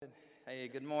Hey,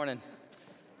 good morning,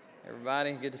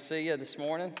 everybody. Good to see you this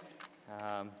morning.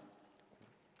 Our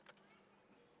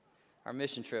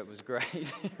mission trip was great.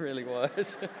 It really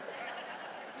was.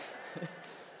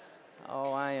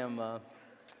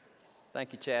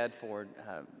 Thank you, Chad, for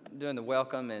doing the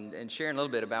welcome and sharing a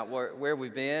little bit about where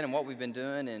we've been and what we've been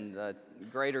doing in the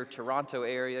greater Toronto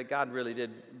area. God really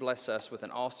did bless us with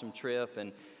an awesome trip,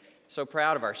 and so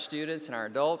proud of our students and our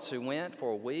adults who went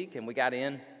for a week, and we got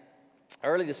in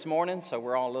early this morning, so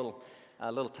we're all a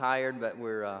little tired, but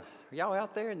are y'all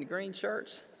out there in the green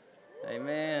shirts?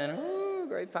 Amen. Ooh,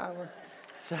 great power.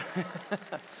 So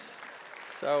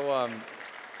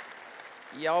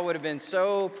y'all would have been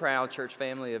so proud, church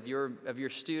family, of your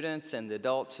students and the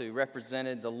adults who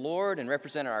represented the Lord and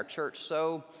represented our church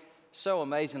so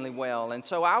amazingly well. And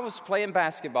so I was playing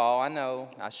basketball. I know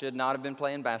I should not have been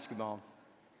playing basketball.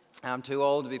 I'm too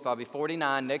old to be probably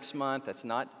 49 next month. That's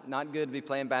not good to be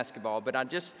playing basketball. But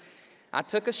I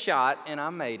took a shot and I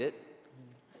made it.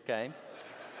 Okay.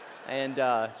 And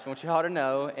just want you all to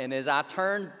know. And as I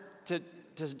turned to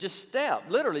just step,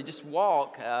 literally just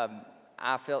walk,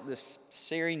 I felt this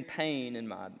searing pain in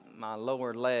my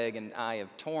lower leg, and I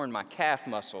have torn my calf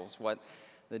muscles, what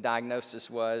the diagnosis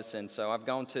was. And so I've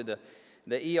gone to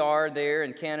the ER there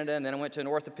in Canada, and then I went to an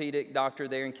orthopedic doctor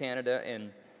there in Canada,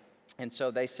 and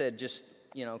so they said just,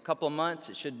 a couple of months,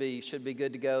 it should be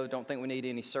good to go. Don't think we need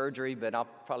any surgery, but I'll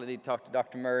probably need to talk to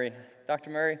Dr. Murray. Dr.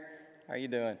 Murray, how are you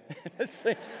doing?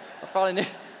 I probably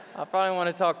want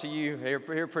to talk to you here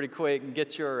pretty quick and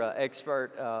get your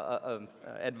expert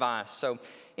advice. So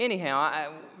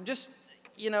anyhow,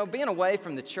 being away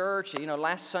from the church,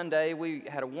 last Sunday we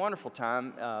had a wonderful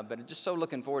time, but just so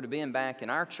looking forward to being back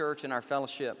in our church and our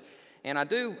fellowship. And I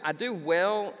do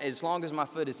well as long as my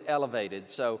foot is elevated.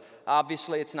 So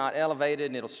obviously it's not elevated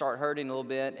and it'll start hurting a little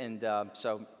bit. And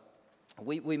so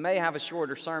we may have a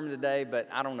shorter sermon today, but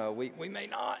I don't know. We may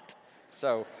not.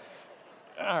 So,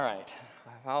 all right.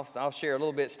 I'll share a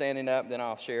little bit standing up, then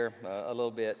I'll share a little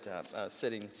bit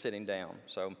sitting down.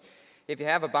 So if you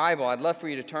have a Bible, I'd love for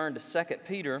you to turn to 2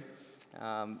 Peter.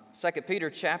 2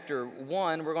 Peter chapter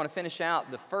 1, we're going to finish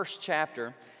out the first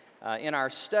chapter. In our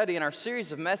study, in our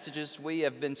series of messages, we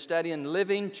have been studying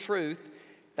living truth.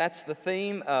 That's the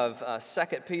theme of 2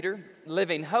 Peter.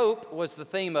 Living hope was the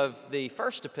theme of the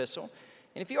first epistle.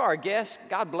 And if you are a guest,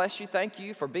 God bless you. Thank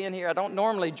you for being here. I don't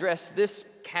normally dress this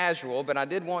casual, but I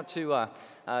did want to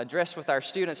dress with our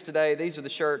students today. These are the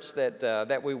shirts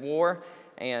that we wore.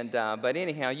 But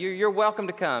anyhow, you're welcome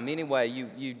to come. Anyway,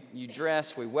 you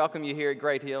dress. We welcome you here at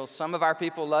Great Hills. Some of our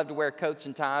people love to wear coats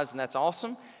and ties, and that's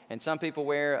awesome. And some people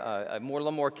wear a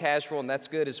little more casual, and that's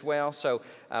good as well. So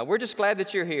we're just glad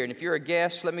that you're here. And if you're a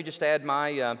guest, let me just add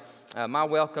my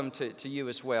welcome to you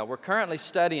as well. We're currently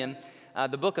studying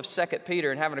the book of 2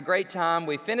 Peter and having a great time.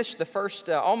 We finished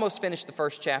almost finished the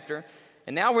first chapter,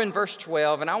 and now we're in verse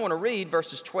 12. And I want to read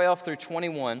verses 12 through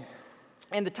 21.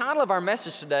 And the title of our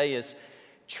message today is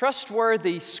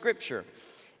Trustworthy Scripture.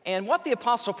 And what the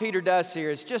Apostle Peter does here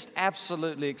is just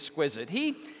absolutely exquisite.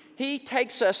 He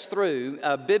takes us through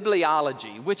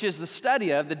bibliology, which is the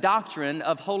study of the doctrine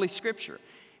of Holy Scripture.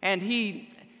 And he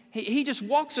just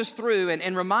walks us through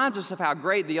and reminds us of how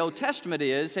great the Old Testament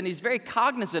is, and he's very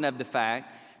cognizant of the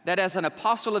fact that as an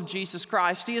apostle of Jesus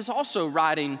Christ, he is also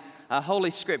writing Holy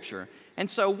Scripture. And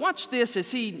so watch this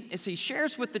as he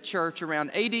shares with the church around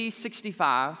AD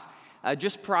 65,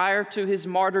 just prior to his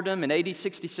martyrdom in AD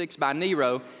 66 by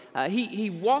Nero. He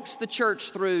walks the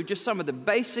church through just some of the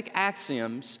basic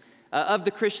axioms of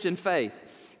the Christian faith.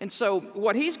 And so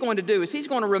what he's going to do is he's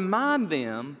going to remind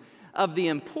them of the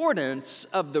importance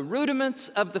of the rudiments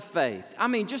of the faith. I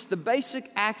mean, just the basic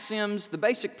axioms, the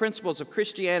basic principles of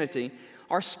Christianity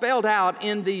are spelled out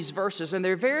in these verses. And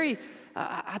they're very,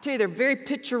 they're very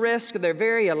picturesque, they're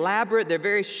very elaborate, they're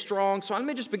very strong. So let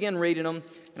me just begin reading them,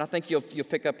 and I think you'll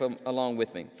pick up along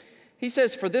with me. He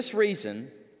says, "For this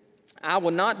reason, I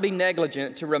will not be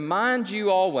negligent to remind you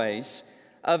always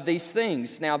of these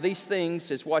things." Now, these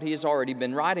things is what he has already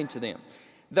been writing to them.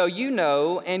 "Though you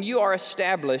know and you are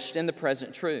established in the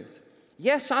present truth.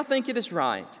 Yes, I think it is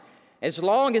right, as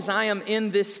long as I am in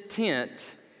this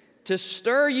tent, to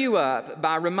stir you up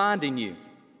by reminding you,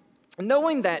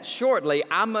 knowing that shortly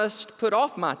I must put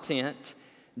off my tent,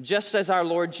 just as our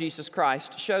Lord Jesus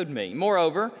Christ showed me.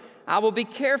 Moreover, I will be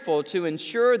careful to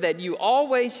ensure that you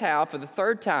always have," for the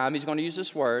third time, he's going to use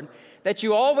this word, "that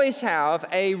you always have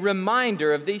a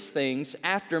reminder of these things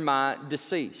after my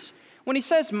decease." When he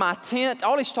says my tent,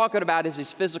 all he's talking about is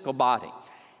his physical body.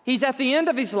 He's at the end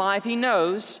of his life. He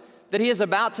knows that he is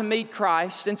about to meet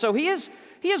Christ. And so he is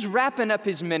wrapping up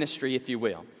his ministry, if you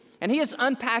will. And he is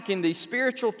unpacking these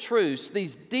spiritual truths,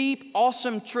 these deep,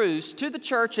 awesome truths to the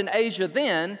church in Asia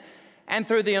then, and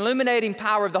through the illuminating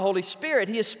power of the Holy Spirit,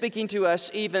 he is speaking to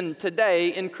us even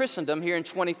today in Christendom here in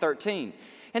 2013.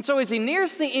 And so as he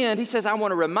nears the end, he says, I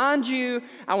want to remind you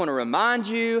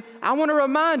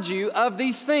of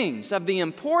these things, of the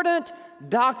important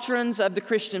doctrines of the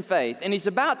Christian faith. And he's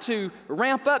about to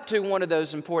ramp up to one of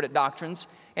those important doctrines,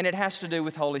 and it has to do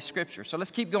with Holy Scripture. So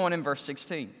let's keep going in verse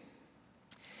 16.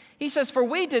 He says, for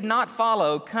we did not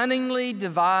follow cunningly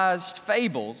devised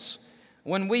fables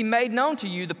when we made known to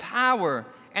you the power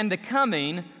and the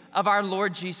coming of our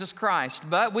Lord Jesus Christ,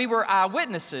 but we were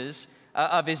eyewitnesses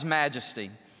of his majesty.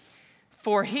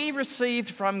 For he received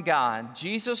from God,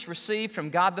 Jesus received from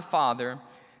God the Father,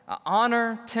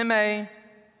 honor, time,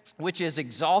 which is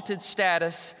exalted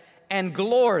status, and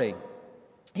glory.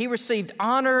 He received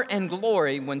honor and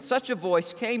glory when such a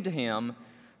voice came to him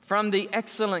from the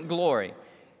excellent glory.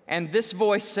 And this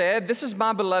voice said, this is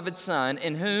my beloved Son,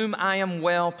 in whom I am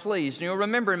well pleased. And you'll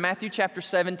remember in Matthew chapter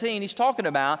 17, he's talking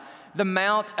about the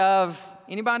Mount of,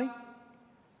 anybody?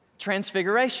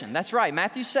 Transfiguration. That's right,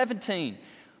 Matthew 17,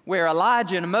 where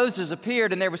Elijah and Moses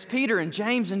appeared, and there was Peter and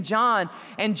James and John,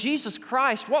 and Jesus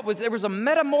Christ, there was a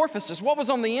metamorphosis. What was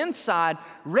on the inside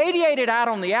radiated out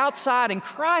on the outside, and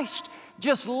Christ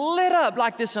just lit up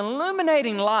like this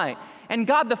illuminating light. And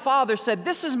God the Father said,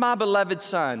 this is my beloved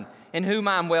Son, in whom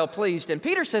I am well pleased. And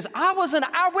Peter says, I was an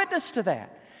eyewitness to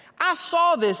that. I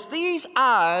saw this. These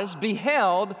eyes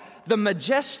beheld the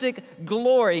majestic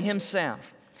glory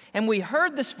himself. And we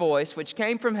heard this voice which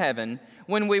came from heaven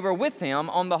when we were with him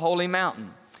on the holy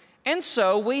mountain. And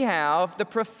so we have the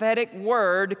prophetic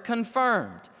word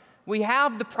confirmed. We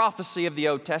have the prophecy of the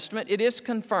Old Testament. It is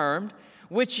confirmed,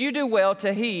 which you do well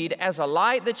to heed as a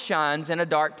light that shines in a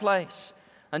dark place,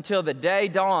 until the day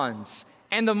dawns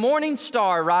and the morning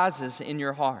star rises in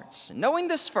your hearts. Knowing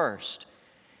this first,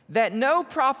 that no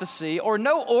prophecy or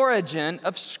no origin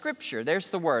of Scripture, there's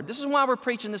the word. This is why we're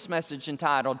preaching this message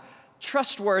entitled,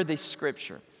 Trustworthy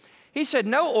Scripture. He said,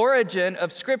 no origin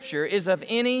of Scripture is of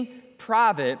any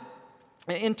private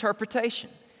interpretation.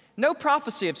 No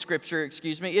prophecy of Scripture,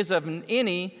 is of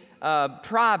any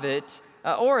private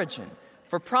origin.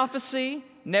 For prophecy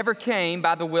never came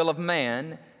by the will of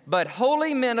man, but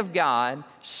holy men of God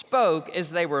spoke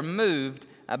as they were moved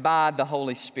by the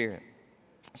Holy Spirit.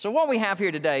 So what we have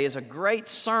here today is a great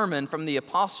sermon from the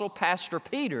apostle pastor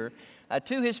Peter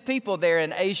to his people there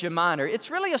in Asia Minor.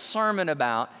 It's really a sermon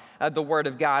about the Word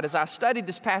of God. As I studied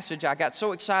this passage, I got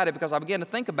so excited because I began to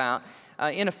think about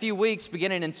in a few weeks,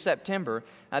 beginning in September,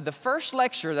 the first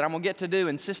lecture that I'm going to get to do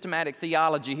in systematic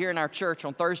theology here in our church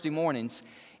on Thursday mornings.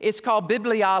 It's called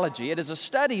Bibliology. It is a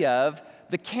study of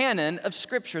the canon of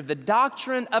Scripture, the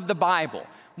doctrine of the Bible.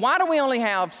 Why do we only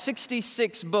have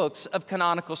 66 books of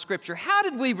canonical Scripture? How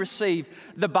did we receive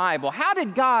the Bible? How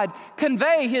did God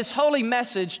convey His holy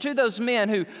message to those men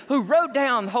who wrote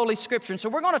down Holy Scripture? And so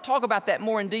we're going to talk about that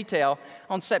more in detail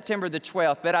on September the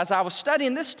 12th. But as I was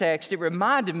studying this text, it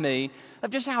reminded me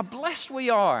of just how blessed we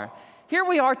are. Here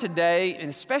we are today, and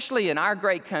especially in our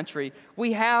great country,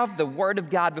 we have the Word of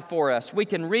God before us. We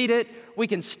can read it, we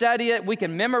can study it, we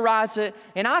can memorize it,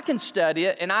 and I can study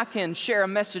it, and I can share a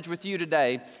message with you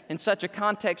today in such a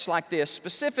context like this,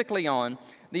 specifically on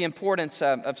the importance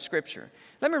of Scripture.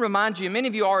 Let me remind you, many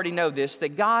of you already know this,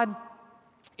 that God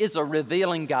is a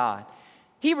revealing God.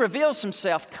 He reveals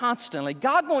Himself constantly.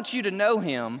 God wants you to know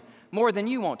Him more than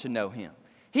you want to know Him.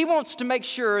 He wants to make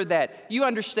sure that you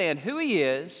understand who He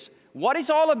is, what He's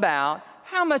all about,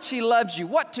 how much He loves you,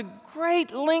 what to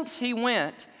great lengths He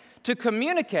went to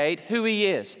communicate who He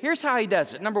is. Here's how He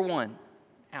does it. Number one,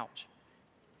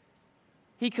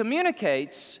 He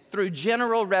communicates through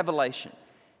general revelation.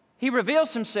 He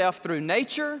reveals Himself through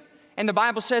nature, and the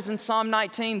Bible says in Psalm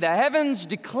 19, the heavens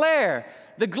declare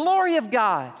the glory of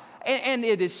God, and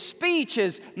it is speech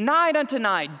is night unto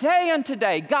night, day unto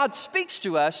day. God speaks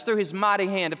to us through His mighty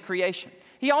hand of creation.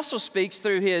 He also speaks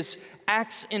through His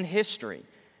acts in history.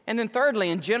 And then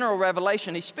thirdly, in general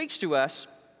revelation, He speaks to us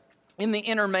in the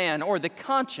inner man, or the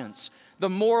conscience, the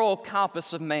moral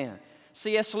compass of man.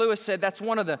 C.S. Lewis said that's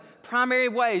one of the primary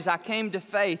ways I came to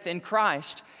faith in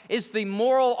Christ, is the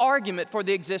moral argument for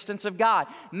the existence of God.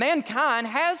 Mankind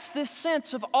has this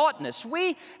sense of oughtness.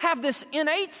 We have this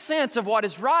innate sense of what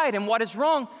is right and what is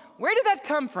wrong. Where did that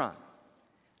come from?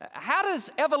 How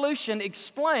does evolution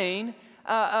explain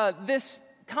this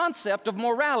concept of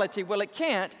morality? Well, it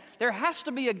can't. There has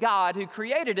to be a God who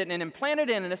created it and implanted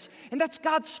it in us, and that's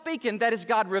God speaking. That is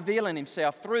God revealing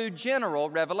Himself through general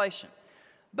revelation.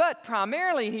 But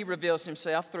primarily He reveals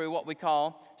Himself through what we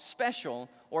call special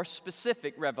or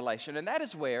specific revelation, and that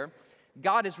is where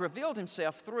God has revealed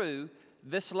himself through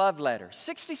this love letter.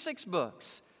 66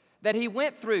 books that he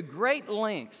went through great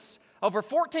lengths. Over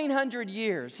 1,400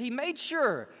 years, he made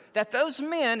sure that those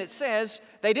men, it says,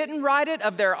 they didn't write it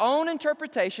of their own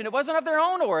interpretation. It wasn't of their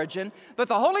own origin, but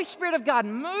the Holy Spirit of God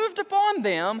moved upon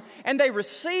them, and they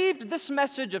received this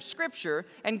message of Scripture,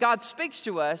 and God speaks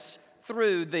to us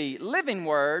through the living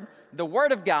Word, the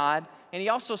Word of God, and he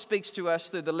also speaks to us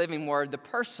through the living Word, the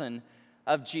person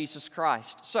of Jesus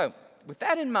Christ. So, with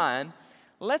that in mind,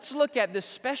 let's look at this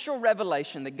special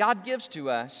revelation that God gives to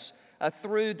us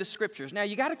through the Scriptures. Now,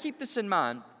 you got to keep this in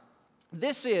mind.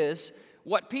 This is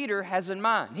what Peter has in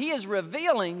mind. He is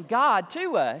revealing God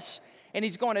to us, and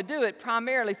he's going to do it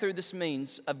primarily through this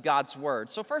means of God's Word.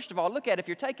 So first of all, look at, if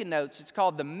you're taking notes, it's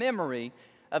called the memory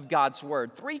of God's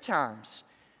Word. 3 times,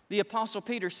 the Apostle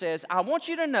Peter says, I want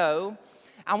you to know,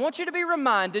 I want you to be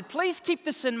reminded, please keep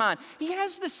this in mind. He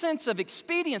has the sense of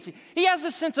expediency. He has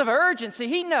the sense of urgency.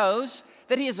 He knows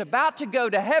that he is about to go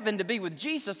to heaven to be with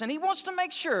Jesus, and he wants to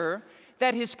make sure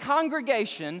that his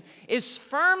congregation is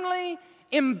firmly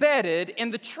embedded in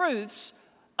the truths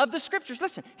of the Scriptures.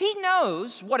 Listen, he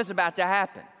knows what is about to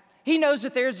happen. He knows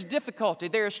that there's difficulty,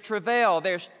 there's travail,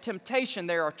 there's temptation,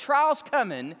 there are trials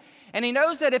coming, and he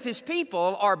knows that if his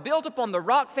people are built upon the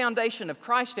rock foundation of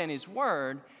Christ and his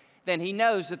Word, then he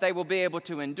knows that they will be able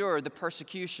to endure the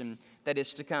persecution that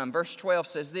is to come. Verse 12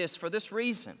 says this, for this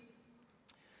reason,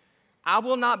 I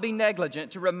will not be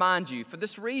negligent to remind you, for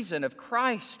this reason of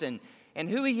Christ and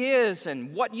who he is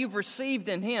and what you've received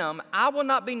in him, I will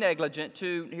not be negligent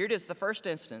to, here it is, the first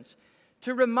instance,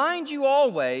 to remind you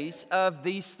always of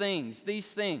these things,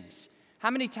 these things.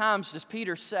 How many times does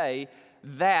Peter say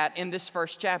that in this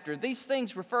first chapter? These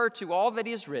things refer to all that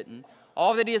he has written,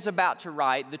 all that he is about to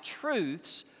write, the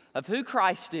truths of who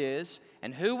Christ is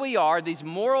and who we are, these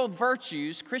moral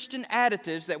virtues, Christian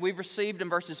additives that we've received in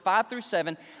verses 5 through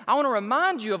 7. I want to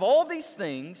remind you of all these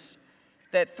things,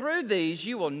 that through these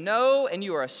you will know and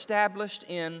you are established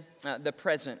in the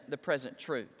present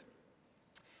truth.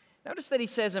 Notice that he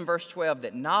says in verse 12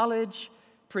 that knowledge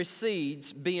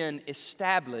precedes being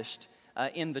established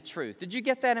in the truth. Did you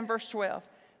get that in verse 12?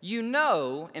 You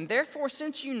know, and therefore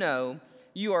since you know,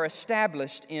 you are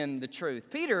established in the truth.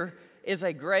 Peter is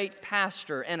a great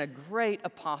pastor and a great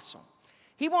apostle.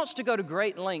 He wants to go to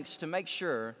great lengths to make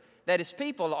sure that his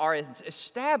people are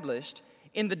established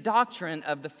in the doctrine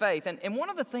of the faith. And one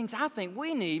of the things I think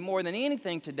we need more than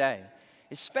anything today,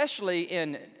 especially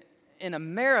in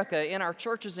America, in our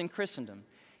churches in Christendom,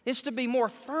 is to be more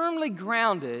firmly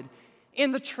grounded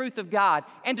in the truth of God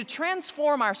and to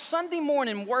transform our Sunday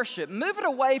morning worship, moving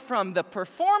away from the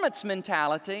performance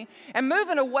mentality and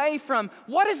moving away from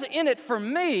what is in it for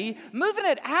me, moving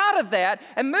it out of that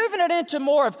and moving it into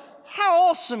more of how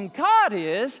awesome God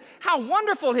is, how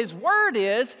wonderful His Word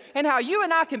is, and how you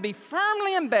and I can be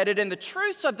firmly embedded in the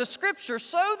truths of the Scripture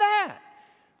so that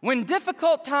when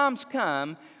difficult times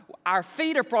come, our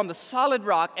feet are upon the solid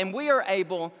rock and we are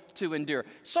able to endure.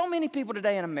 So many people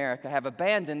today in America have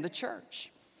abandoned the church.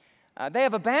 They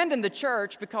have abandoned the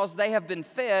church because they have been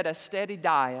fed a steady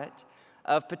diet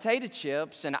of potato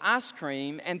chips and ice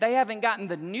cream, and they haven't gotten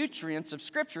the nutrients of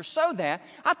Scripture. So that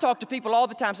I talk to people all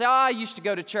the time, say, I used to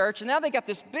go to church, and now they got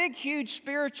this big, huge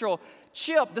spiritual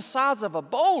chip the size of a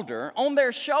boulder on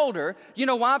their shoulder. You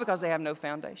know why? Because they have no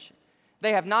foundation.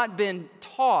 They have not been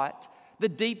taught the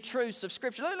deep truths of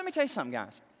Scripture. Let me tell you something,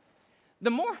 guys. The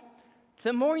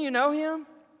more you know Him,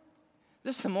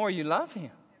 the more you love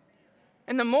Him.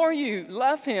 And the more you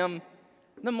love Him,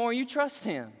 the more you trust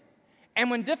Him. And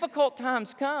when difficult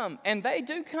times come, and they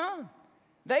do come,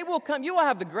 they will come. You will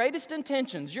have the greatest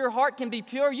intentions. Your heart can be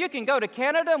pure. You can go to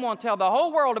Canada and want to tell the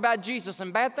whole world about Jesus,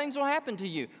 and bad things will happen to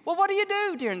you. Well, what do you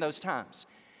do during those times?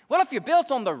 Well, if you're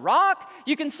built on the rock,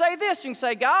 you can say this. You can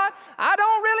say, God, I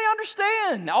don't really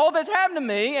understand all that's happened to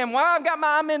me and why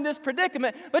I'm in this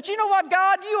predicament. But you know what,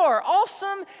 God? You are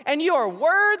awesome and you are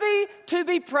worthy to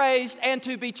be praised and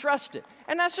to be trusted.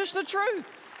 And that's just the truth.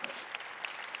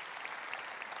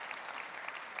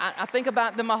 I think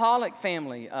about the Mahalik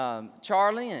family,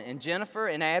 Charlie and Jennifer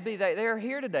and Abby. They are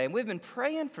here today, and we've been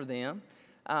praying for them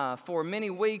for many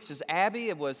weeks as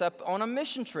Abby was up on a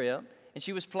mission trip, and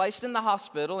she was placed in the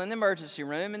hospital in the emergency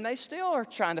room, and they still are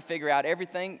trying to figure out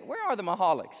everything. Where are the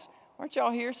Mahaliks? Aren't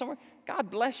y'all here somewhere? God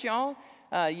bless y'all.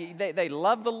 They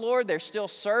love the Lord. They're still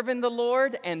serving the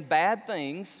Lord, and bad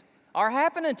things are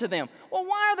happening to them. Well,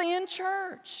 why are they in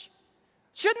church?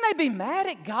 Shouldn't they be mad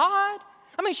at God?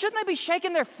 I mean, shouldn't they be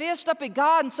shaking their fist up at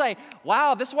God and say,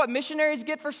 wow, this is what missionaries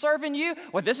get for serving you?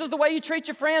 Well, this is the way you treat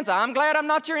your friends. I'm glad I'm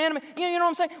not your enemy. You know what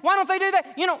I'm saying? Why don't they do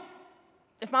that? You know,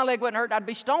 if my leg wasn't hurt, I'd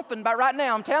be stomping by right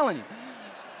now, I'm telling you.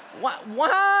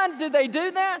 Why do they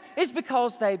do that? It's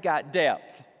because they've got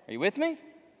depth. Are you with me?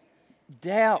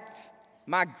 Depth.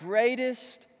 My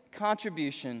greatest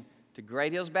contribution to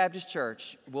Great Hills Baptist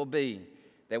Church will be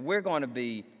that we're going to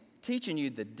be teaching you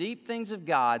the deep things of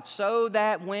God so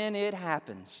that when it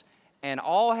happens and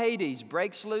all Hades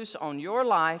breaks loose on your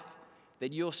life,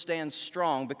 that you'll stand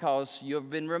strong because you've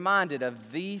been reminded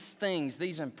of these things,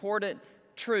 these important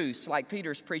truths like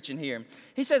Peter's preaching here.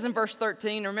 He says in verse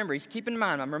 13, remember, he's keeping in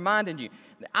mind, I'm reminding you,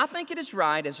 I think it is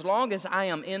right as long as I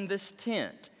am in this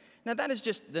tent. Now that is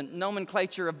just the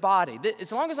nomenclature of body.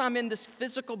 As long as I'm in this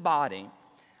physical body,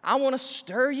 I want to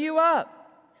stir you up.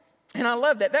 And I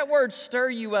love that. That word stir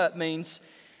you up means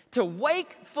to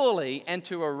wake fully and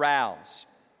to arouse.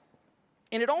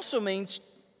 And it also means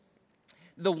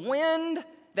the wind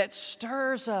that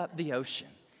stirs up the ocean.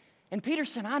 And Peter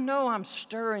said, I know I'm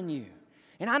stirring you.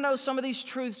 And I know some of these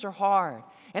truths are hard.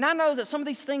 And I know that some of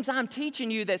these things I'm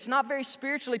teaching you that's not very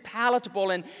spiritually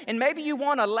palatable. And maybe you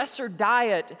want a lesser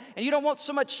diet and you don't want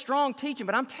so much strong teaching.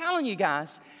 But I'm telling you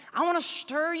guys, I want to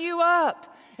stir you up.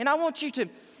 And I want you to,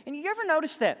 and you ever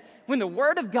notice that when the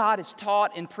Word of God is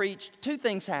taught and preached, two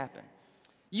things happen.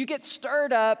 You get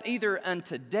stirred up either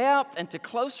unto depth and to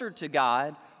closer to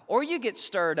God, or you get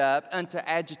stirred up unto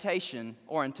agitation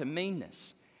or unto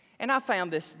meanness. And I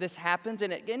found this happens,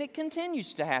 and it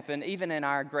continues to happen even in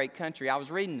our great country. I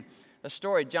was reading a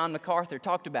story John MacArthur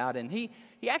talked about, and he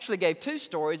actually gave two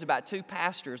stories about two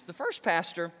pastors. The first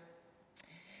pastor,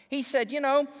 he said,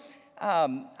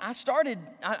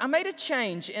 I made a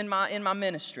change in my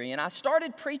ministry, and I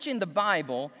started preaching the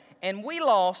Bible, and we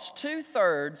lost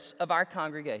 2/3 of our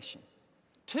congregation.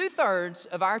 2/3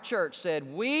 of our church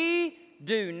said, we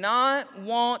do not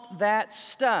want that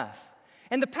stuff.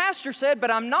 And the pastor said, but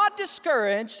I'm not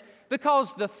discouraged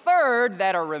because the third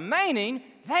that are remaining,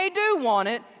 they do want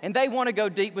it, and they want to go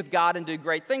deep with God and do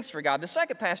great things for God. The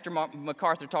second pastor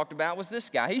MacArthur talked about was this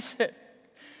guy. He said,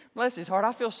 bless his heart,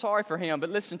 I feel sorry for him, but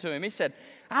listen to him. He said,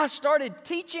 I started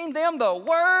teaching them the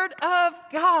Word of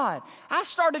God. I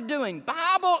started doing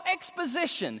Bible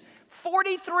exposition.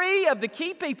 43 of the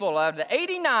key people of the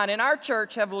 89 in our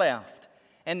church have left.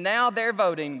 And now they're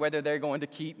voting whether they're going to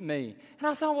keep me. And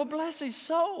I thought, well, bless his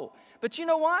soul. But you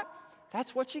know what?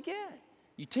 That's what you get.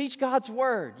 You teach God's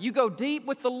Word. You go deep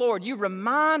with the Lord. You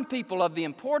remind people of the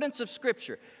importance of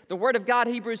Scripture. The Word of God,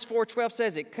 Hebrews 4:12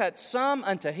 says, it cuts some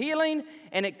unto healing,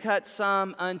 and it cuts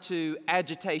some unto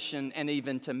agitation and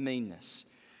even to meanness.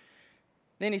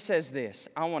 Then he says this,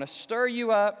 I want to stir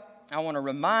you up. I want to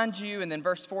remind you. And then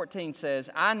verse 14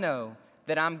 says, I know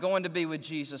that I'm going to be with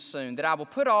Jesus soon, that I will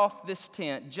put off this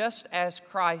tent just as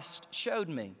Christ showed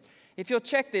me. If you'll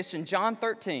check this in John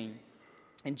 13,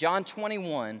 in John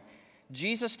 21,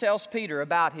 Jesus tells Peter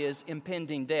about his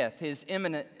impending death, his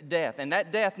imminent death. And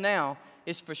that death now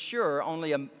is for sure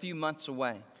only a few months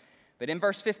away. But in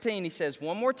verse 15, he says,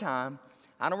 one more time,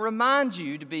 I want to remind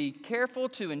you to be careful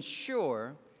to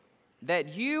ensure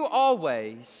that you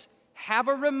always have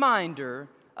a reminder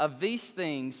of these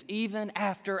things even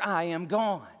after I am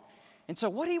gone. And so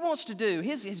what he wants to do,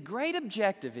 his great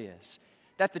objective is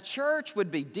that the church would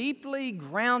be deeply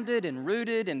grounded and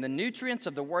rooted in the nutrients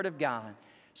of the Word of God,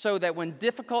 so that when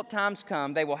difficult times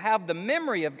come, they will have the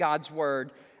memory of God's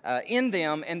Word in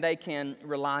them and they can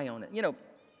rely on it. You know,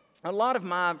 a lot of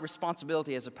my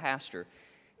responsibility as a pastor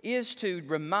is to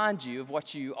remind you of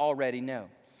what you already know.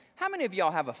 How many of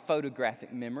y'all have a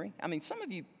photographic memory? I mean, some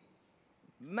of you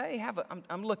may have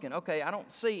I'm looking, okay, I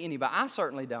don't see anybody. I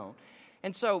certainly don't.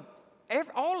 And so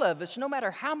all of us, no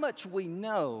matter how much we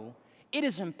know, it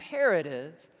is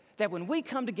imperative that when we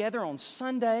come together on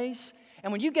Sundays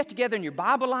and when you get together in your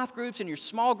Bible life groups and your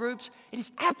small groups, it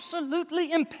is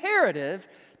absolutely imperative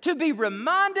to be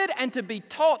reminded and to be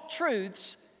taught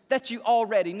truths that you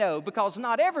already know, because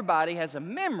not everybody has a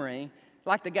memory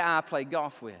like the guy I played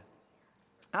golf with.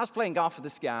 I was playing golf with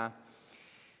this guy,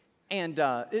 and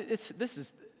this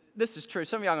is true.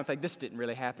 Some of y'all are going to think this didn't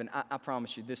really happen. I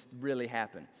promise you, this really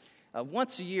happened.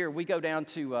 Once a year, we go down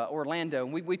to Orlando,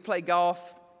 and we play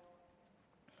golf.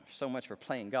 So much for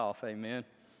playing golf, amen.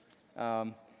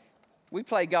 We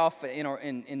play golf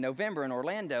in November in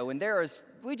Orlando, and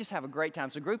we just have a great time.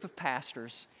 It's a group of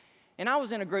pastors, and I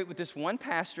was in a group with this one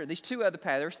pastor, these two other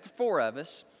pastors, 4 of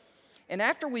us, and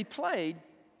after we played,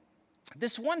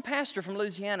 this one pastor from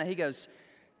Louisiana, he goes,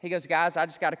 guys, I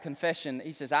just got a confession.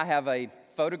 He says, I have a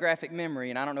photographic memory,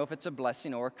 and I don't know if it's a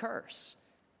blessing or a curse.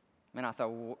 And I thought,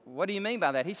 what do you mean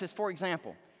by that? He says, for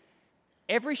example,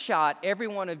 every shot every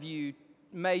one of you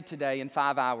made today in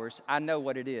 5 hours, I know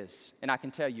what it is, and I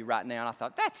can tell you right now. And I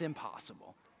thought, that's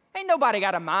impossible. Ain't nobody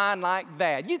got a mind like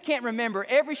that. You can't remember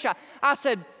every shot. I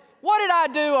said, what did I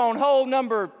do on hole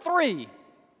number 3?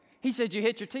 He said, you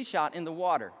hit your tee shot in the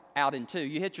water, out in 2.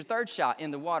 You hit your third shot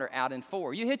in the water, out in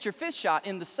 4. You hit your 5th shot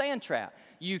in the sand trap.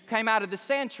 You came out of the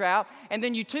sand trap, and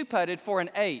then you 2-putted for an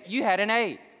 8. You had an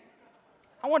 8.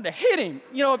 I wanted to hit him,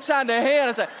 upside the head.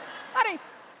 I said,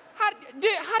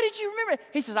 how did you remember?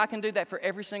 He says, I can do that for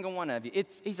every single one of you.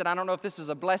 He said, I don't know if this is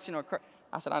a blessing or a curse.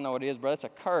 I said, I know it is, bro. It's a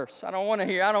curse. I don't want to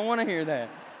hear that.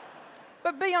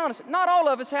 But be honest, not all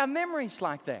of us have memories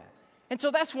like that. And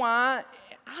so that's why,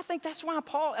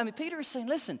 Peter is saying,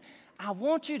 listen, I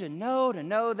want you to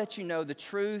know that you know the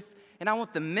truth, and I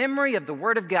want the memory of the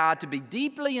Word of God to be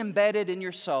deeply embedded in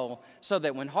your soul so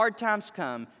that when hard times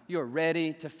come, you're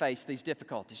ready to face these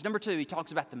difficulties. Number 2, he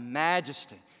talks about the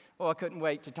majesty. Oh, I couldn't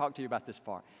wait to talk to you about this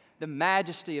part. The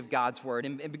majesty of God's Word.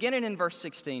 And beginning in verse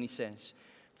 16, he says,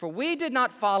 for we did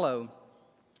not follow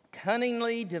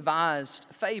cunningly devised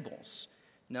fables.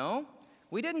 No,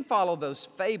 we didn't follow those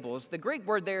fables. The Greek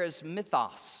word there is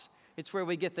mythos. It's where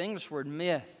we get the English word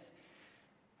myth.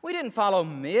 We didn't follow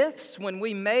myths when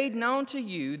we made known to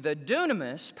you the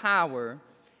dunamis power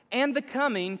and the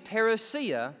coming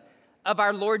parousia of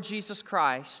our Lord Jesus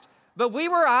Christ, but we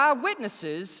were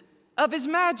eyewitnesses of His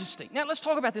majesty. Now, let's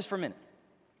talk about this for a minute.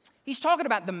 He's talking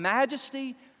about the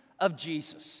majesty of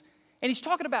Jesus. And he's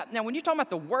talking about, now when you talk about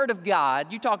the Word of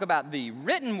God, you talk about the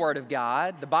written Word of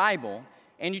God, the Bible,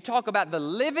 and you talk about the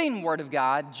living Word of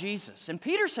God, Jesus. And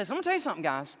Peter says, I'm going to tell you something,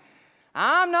 guys.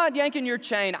 I'm not yanking your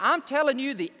chain. I'm telling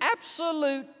you the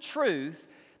absolute truth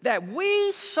that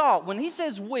we saw. When he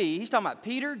says we, he's talking about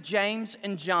Peter, James,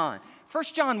 and John. 1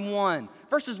 John 1,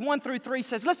 verses 1 through 3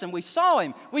 says, listen, we saw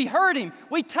Him, we heard Him,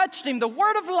 we touched Him, the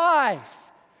Word of life.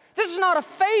 This is not a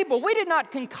fable. We did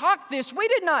not concoct this. We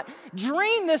did not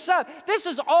dream this up. This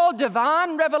is all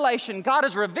divine revelation. God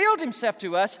has revealed Himself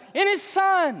to us in His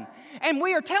Son. And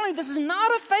we are telling you this is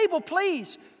not a fable.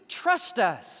 Please trust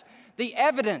us. The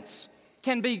evidence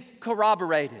can be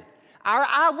corroborated. Our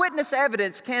eyewitness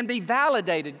evidence can be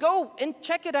validated. Go and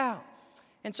check it out.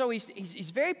 And so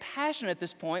he's very passionate at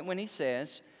this point when he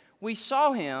says, we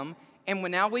saw Him, and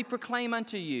now we proclaim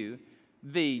unto you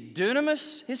the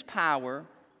dunamis, His power,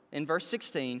 in verse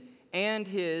 16, and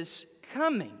His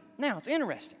coming. Now, it's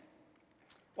interesting.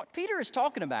 What Peter is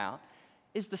talking about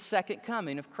is the second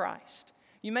coming of Christ.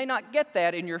 You may not get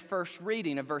that in your first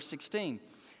reading of verse 16,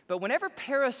 but whenever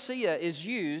parousia is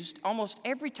used, almost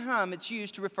every time it's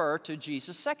used to refer to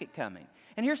Jesus' second coming.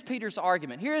 And here's Peter's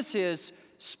argument. Here's his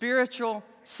spiritual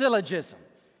syllogism.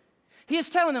 He is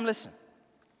telling them, listen,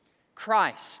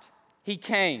 Christ, He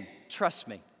came, trust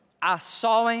me. I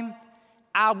saw Him.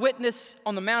 Eyewitness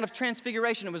on the Mount of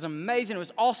Transfiguration. It was amazing. It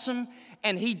was awesome.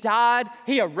 And He died.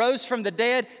 He arose from the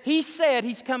dead. He said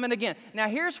He's coming again. Now,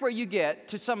 here's where you get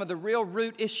to some of the real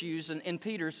root issues in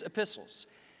Peter's epistles.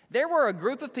 There were a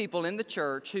group of people in the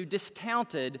church who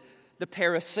discounted the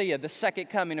parousia, the second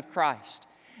coming of Christ.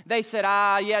 They said,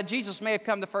 yeah, Jesus may have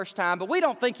come the first time, but we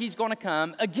don't think He's going to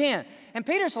come again. And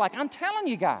Peter's like, I'm telling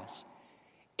you guys,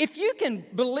 if you can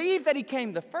believe that He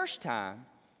came the first time,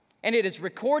 and it is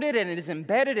recorded and it is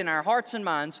embedded in our hearts and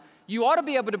minds, you ought to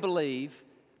be able to believe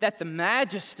that the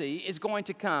majesty is going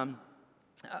to come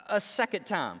a second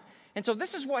time. And so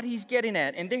this is what he's getting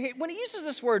at. And when he uses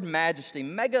this word majesty,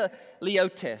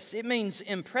 megaliotes, it means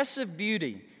impressive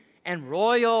beauty and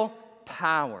royal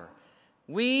power.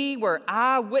 We were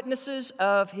eyewitnesses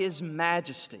of His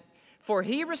majesty, for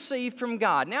He received from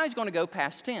God. Now he's going to go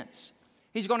past tense.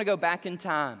 He's going to go back in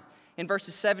time. In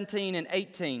verses 17 and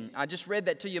 18, I just read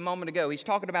that to you a moment ago. He's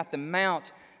talking about the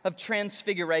Mount of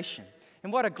Transfiguration.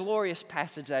 And what a glorious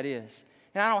passage that is.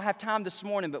 And I don't have time this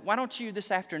morning, but why don't you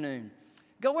this afternoon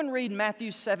go and read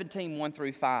Matthew 17, 1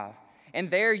 through 5.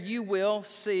 And there you will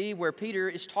see where Peter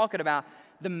is talking about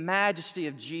the majesty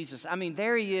of Jesus. I mean,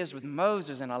 there He is with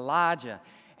Moses and Elijah.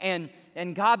 And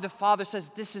God the Father says,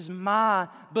 this is my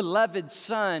beloved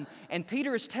Son. And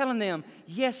Peter is telling them,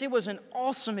 yes, it was an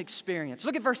awesome experience.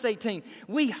 Look at verse 18.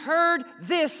 We heard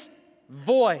this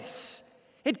voice.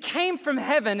 It came from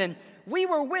heaven, and we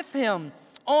were with Him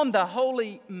on the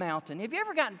holy mountain. Have you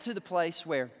ever gotten to the place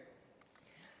where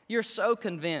you're so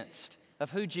convinced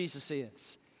of who Jesus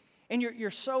is, and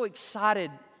you're so excited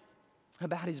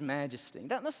about His majesty?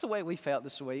 That's the way we felt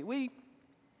this week. We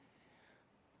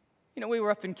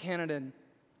were up in Canada, and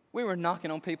we were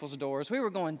knocking on people's doors. We were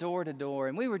going door to door,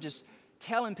 and we were just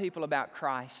telling people about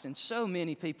Christ, and so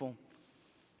many people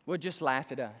would just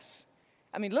laugh at us.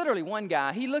 I mean, literally one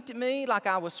guy, he looked at me like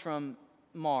I was from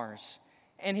Mars,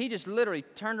 and he just literally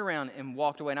turned around and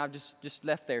walked away, and I just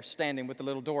left there standing with the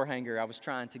little door hanger I was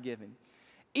trying to give him.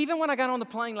 Even when I got on the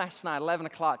plane last night, 11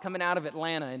 o'clock, coming out of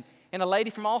Atlanta, And a lady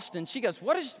from Austin, she goes,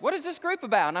 what is this group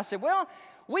about? And I said, well,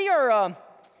 we are,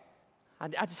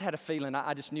 I just had a feeling.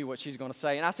 I just knew what she was going to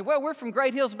say. And I said, well, we're from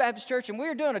Great Hills Baptist Church, and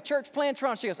we're doing a church plant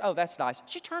run. She goes, oh, that's nice.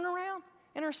 She turned around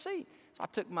in her seat. So I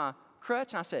took my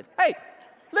crutch, and I said, hey,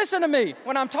 listen to me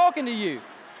when I'm talking to you.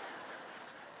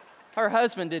 Her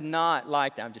husband did not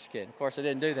like that. I'm just kidding. Of course, I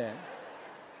didn't do that.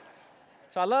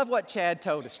 So I love what Chad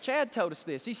told us. Chad told us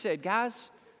this. He said, guys,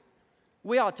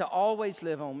 we ought to always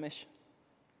live on mission.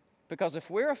 Because if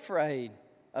we're afraid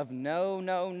of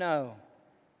no,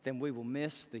 then we will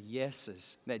miss the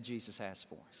yeses that Jesus has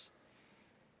for us.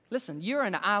 Listen, you're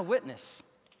an eyewitness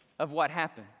of what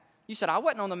happened. You said, I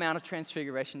wasn't on the Mount of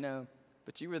Transfiguration. No,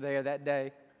 but you were there that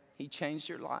day. He changed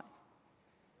your life.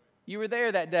 You were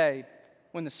there that day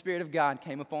when the Spirit of God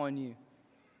came upon you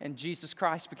and Jesus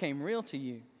Christ became real to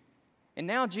you. And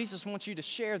now Jesus wants you to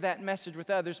share that message with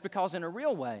others because in a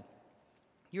real way,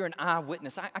 you're an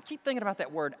eyewitness. I keep thinking about that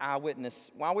word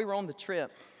eyewitness. While we were on the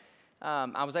trip,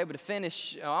 I was able to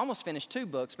finish, I almost finished 2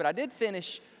 books, but I did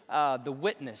finish The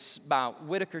Witness by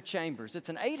Whittaker Chambers. It's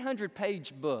an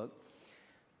 800-page book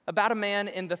about a man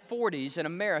in the 40s in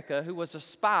America who was a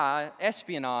spy,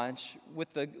 espionage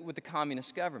with the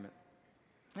communist government.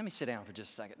 Let me sit down for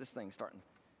just a second. This thing's starting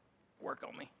to work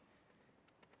on me.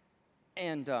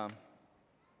 And hold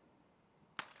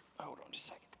on just a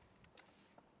second.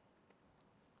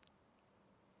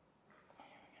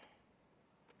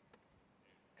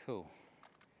 Cool.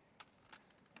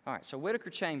 All right, so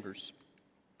Whittaker Chambers,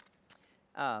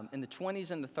 in the 20s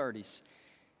and the 30s,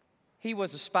 he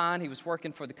was a spy, and he was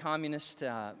working for the communist,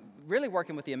 really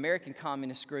working with the American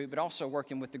Communist group, but also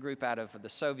working with the group out of the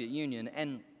Soviet Union.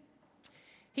 And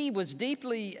he was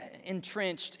deeply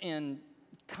entrenched in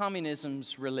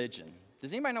communism's religion.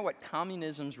 Does anybody know what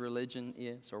communism's religion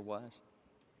is or was?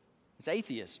 It's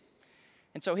atheism.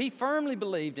 And so he firmly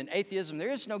believed in atheism.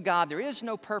 There is no God. There is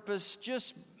no purpose.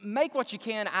 Just make what you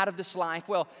can out of this life.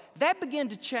 Well, that began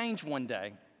to change one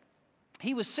day.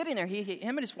 He was sitting there.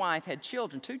 Him and his wife had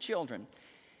children, 2 children.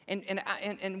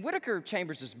 And Whittaker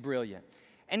Chambers is brilliant.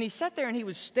 And he sat there and he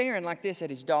was staring like this at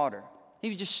his daughter. He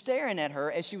was just staring at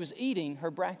her as she was eating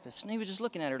her breakfast. And he was just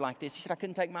looking at her like this. He said, I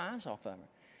couldn't take my eyes off of her.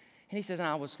 And he says, and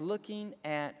I was looking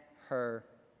at her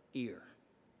ear.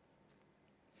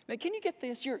 Now, can you get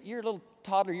this? You're a little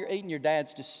toddler, you're eating, your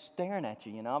dad's just staring at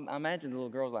you, you know. I imagine the little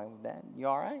girl's like, well, Dad, you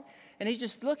all right? And he's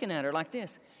just looking at her like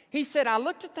this. He said, I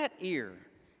looked at that ear,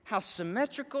 how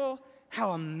symmetrical,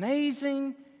 how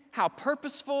amazing, how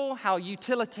purposeful, how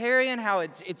utilitarian, how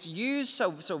it's used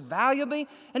so valuably.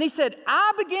 And he said,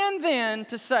 I began then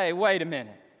to say, wait a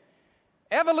minute.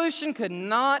 Evolution could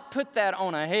not put that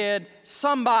on a head.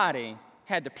 Somebody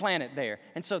had to plant it there.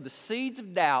 And so the seeds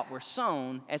of doubt were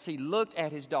sown as he looked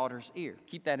at his daughter's ear.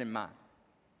 Keep that in mind.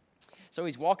 So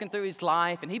he's walking through his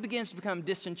life, and he begins to become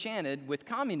disenchanted with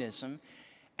communism.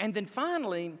 And then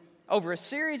finally, over a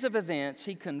series of events,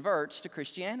 he converts to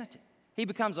Christianity. He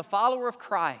becomes a follower of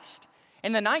Christ.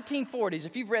 In the 1940s,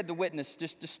 if you've read The Witness,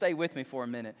 just stay with me for a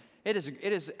minute. It is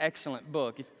an excellent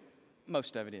book.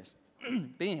 Most of it is.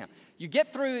 But anyhow, you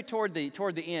get through it toward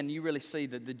the end, you really see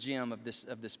the gem of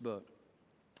this book.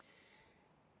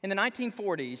 In the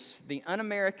 1940s, the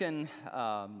Un-American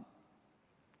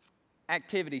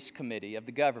Activities Committee of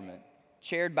the government,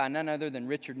 chaired by none other than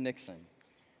Richard Nixon,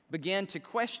 began to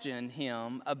question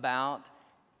him about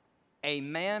a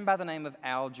man by the name of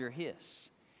Alger Hiss.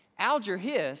 Alger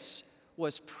Hiss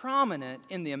was prominent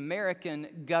in the American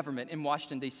government in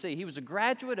Washington, D.C. He was a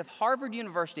graduate of Harvard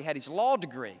University, had his law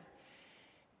degree.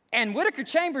 And Whittaker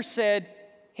Chambers said,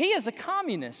 he is a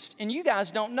communist, and you guys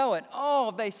don't know it.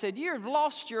 Oh, they said, you've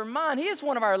lost your mind. He is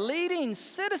one of our leading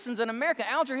citizens in America.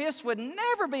 Alger Hiss would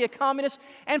never be a communist.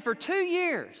 And for 2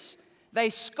 years, they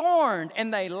scorned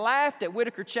and they laughed at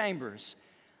Whittaker Chambers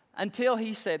until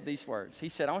he said these words. He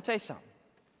said, I want to tell you something.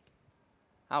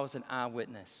 I was an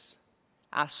eyewitness.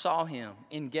 I saw him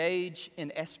engage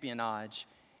in espionage,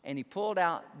 and he pulled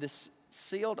out this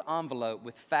sealed envelope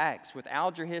with facts, with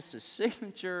Alger Hiss's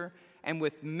signature, and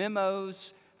with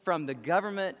memos from the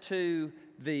government to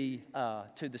the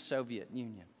Soviet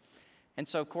Union. And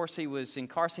so, of course, he was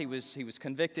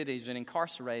convicted, he's been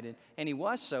incarcerated, and he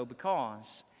was so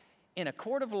because in a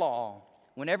court of law,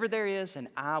 whenever there is an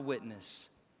eyewitness,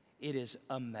 it is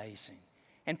amazing.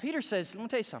 And Peter says, let me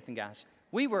tell you something, guys.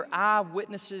 We were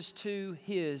eyewitnesses to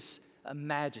his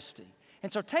majesty.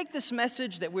 And so take this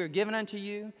message that we're giving unto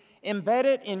you, embed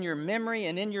it in your memory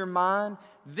and in your mind.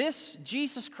 This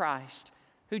Jesus Christ,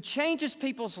 who changes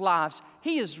people's lives,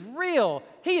 he is real,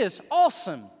 he is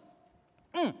awesome,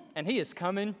 and he is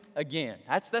coming again.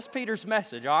 That's Peter's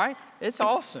message, all right? It's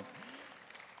awesome.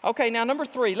 Okay, now number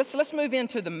 3, let's move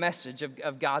into the message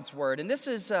of God's Word. And this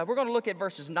is, we're going to look at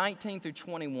verses 19 through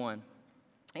 21.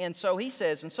 And so he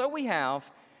says, and so we have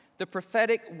the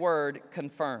prophetic word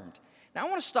confirmed. Now I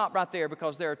want to stop right there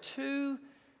because there are 2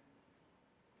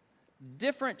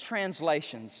 different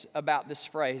translations about this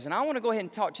phrase. And I want to go ahead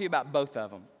and talk to you about both of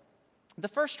them. The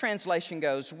first translation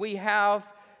goes, we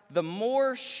have the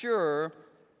more sure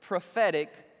prophetic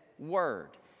word.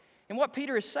 And what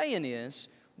Peter is saying is,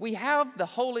 we have the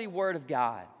holy word of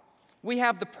God. We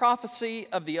have the prophecy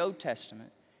of the Old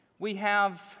Testament. We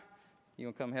have, you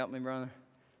want to come help me, brother?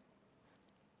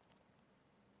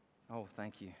 Oh,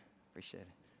 thank you. Appreciate it.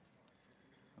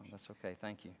 Oh, that's okay.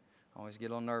 Thank you. I always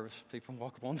get a little nervous. People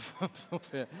walk up on the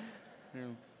pulpit.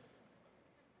 Would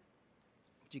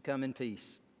you come in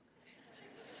peace?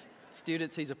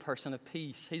 Students, he's a person of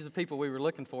peace. He's the people we were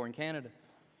looking for in Canada.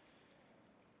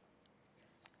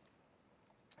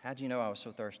 How'd you know I was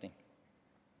so thirsty?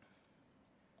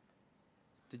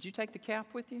 Did you take the cap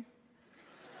with you?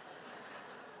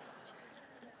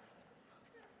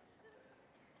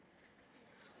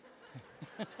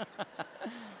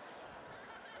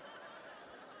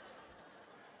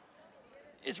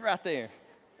 It's right there.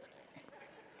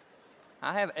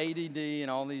 I have ADD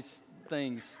and all these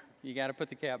things. You got to put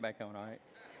the cap back on, all right?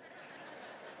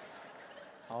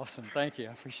 Awesome. Thank you.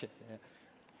 I appreciate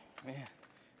that. Man.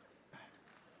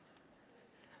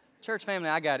 Church family,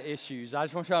 I got issues. I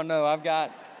just want y'all to know I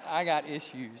got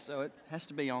issues, so it has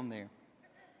to be on there.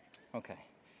 Okay.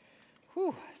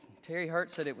 Whew. Terry Hurt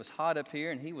said it was hot up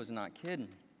here, and he was not kidding.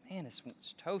 Man, it's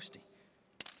toasty.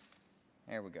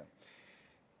 There we go.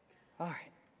 All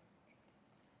right.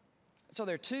 So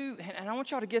there are 2, and I want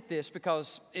y'all to get this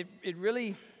because it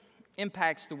really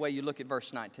impacts the way you look at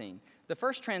verse 19. The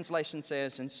first translation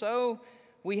says, and so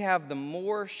we have the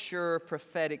more sure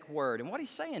prophetic word. And what he's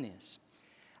saying is,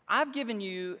 I've given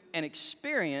you an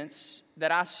experience that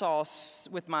I saw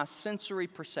with my sensory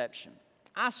perception.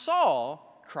 I saw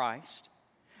Christ.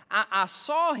 I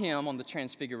saw him on the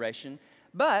transfiguration,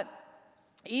 but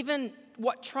even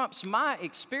what trumps my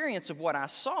experience of what I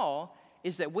saw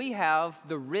is that we have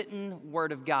the written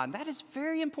Word of God. And that is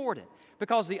very important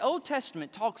because the Old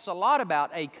Testament talks a lot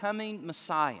about a coming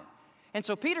Messiah. And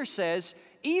so Peter says,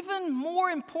 even more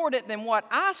important than what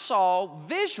I saw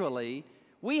visually,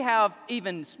 we have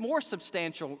even more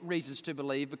substantial reasons to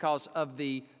believe because of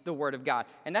the Word of God.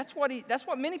 And that's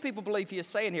what many people believe he is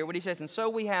saying here when he says, and so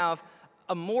we have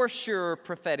a more sure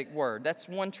prophetic word. That's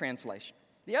one translation.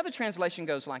 The other translation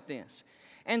goes like this.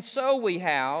 And so we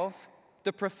have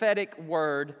the prophetic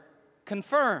word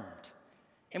confirmed.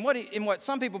 And what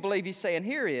some people believe he's saying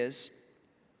here is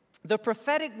the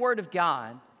prophetic word of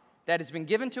God that has been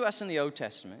given to us in the Old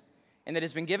Testament and that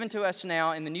has been given to us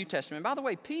now in the New Testament. By the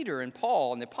way, Peter and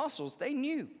Paul and the apostles, they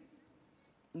knew.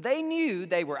 They knew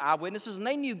they were eyewitnesses, and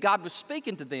they knew God was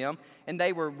speaking to them, and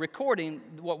they were recording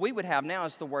what we would have now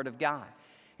as the Word of God.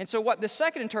 And so what the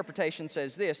second interpretation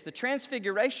says this, the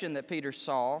transfiguration that Peter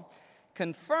saw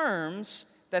confirms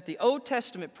that the Old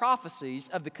Testament prophecies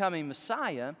of the coming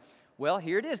Messiah, well,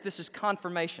 here it is. This is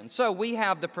confirmation. So we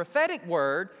have the prophetic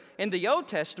word in the Old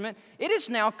Testament. It is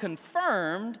now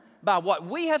confirmed by what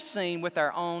we have seen with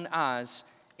our own eyes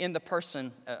in the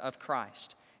person of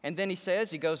Christ. And then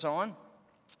he goes on,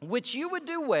 which you would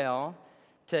do well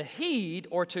to heed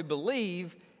or to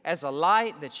believe as a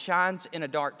light that shines in a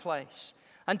dark place,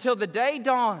 until the day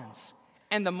dawns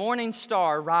and the morning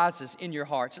star rises in your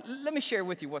hearts. Let me share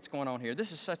with you what's going on here.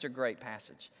 This is such a great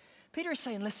passage. Peter is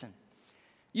saying, listen,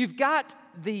 you've got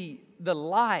the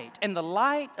light, and the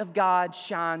light of God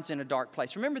shines in a dark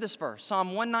place. Remember this verse, Psalm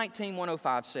 119,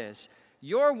 105 says,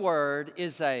 your word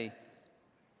is a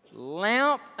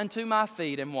lamp unto my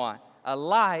feet and what? A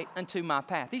light unto my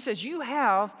path. He says, you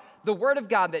have the word of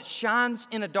God that shines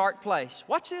in a dark place.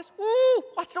 Watch this. Woo!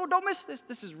 Watch, don't miss this.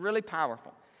 This is really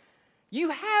powerful. You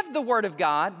have the word of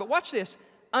God, but watch this.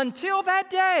 Until that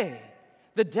day,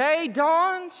 the day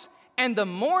dawns and the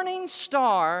morning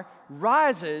star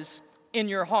rises in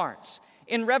your hearts.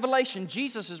 In Revelation,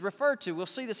 Jesus is referred to, we'll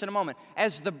see this in a moment,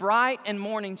 as the bright and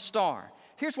morning star.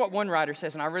 Here's what one writer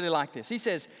says, and I really like this. He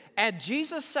says, at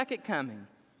Jesus' second coming,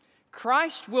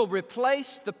 Christ will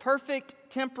replace the perfect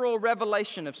temporal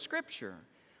revelation of Scripture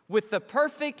with the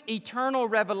perfect eternal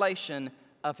revelation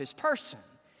of His person.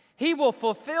 He will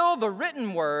fulfill the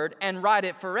written word and write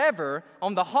it forever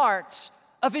on the hearts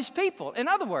of His people. In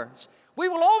other words, we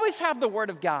will always have the Word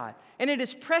of God, and it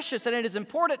is precious and it is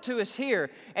important to us here,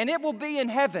 and it will be in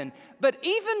heaven. But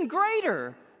even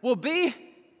greater will be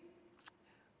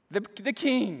the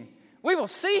King. We will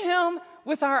see Him,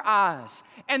 with our eyes.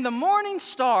 And the morning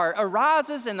star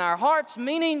arises in our hearts,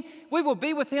 meaning we will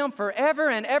be with him forever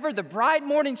and ever, the bright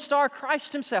morning star,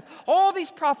 Christ himself. All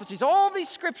these prophecies, all these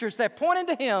scriptures that point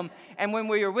into him, and when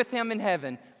we are with him in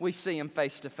heaven, we see him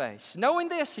face to face. Knowing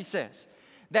this, he says,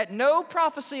 that no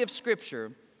prophecy of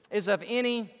Scripture is of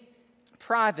any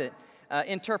private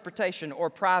interpretation or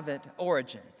private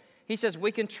origin. He says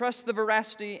we can trust the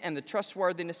veracity and the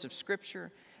trustworthiness of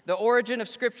Scripture. The origin of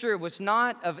Scripture was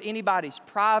not of anybody's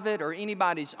private or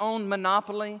anybody's own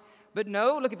monopoly. But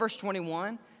no, look at verse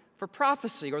 21. For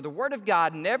prophecy or the Word of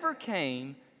God never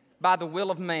came by the will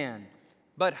of man,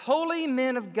 but holy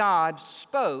men of God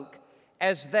spoke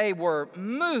as they were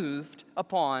moved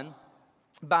upon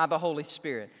by the Holy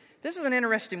Spirit. This is an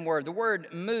interesting word. The word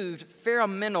moved,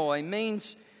 pheromenoi,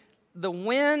 means the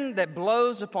wind that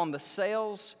blows upon the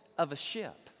sails of a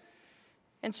ship.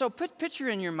 And so picture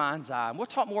in your mind's eye, and we'll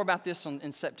talk more about this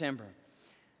in September,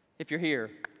 if you're here,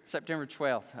 September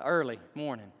 12th, early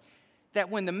morning, that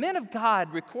when the men of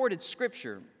God recorded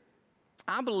Scripture,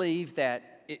 I believe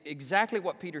that exactly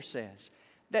what Peter says,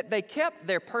 that they kept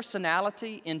their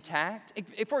personality intact.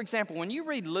 For example, when you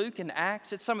read Luke and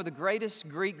Acts, it's some of the greatest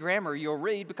Greek grammar you'll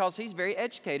read because he's very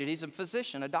educated. He's a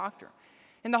physician, a doctor.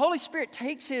 And the Holy Spirit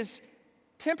takes his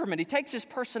temperament, he takes his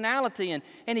personality,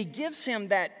 and he gives him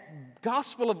that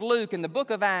Gospel of Luke and the book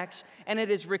of Acts, and it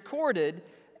is recorded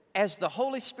as the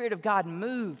Holy Spirit of God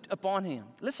moved upon him.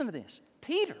 Listen to this.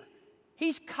 Peter,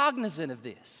 he's cognizant of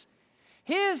this.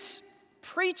 His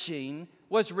preaching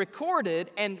was recorded,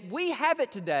 and we have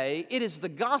it today. It is the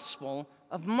Gospel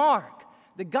of Mark.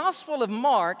 The Gospel of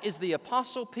Mark is the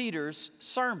Apostle Peter's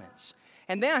sermons.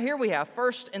 And now here we have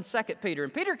 1st and 2nd Peter.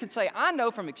 And Peter can say, I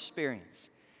know from experience.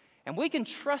 And we can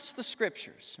trust the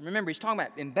Scriptures. Remember, he's talking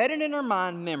about embedded in our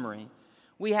mind memory.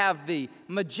 We have the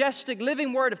majestic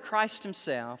living Word of Christ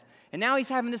himself. And now he's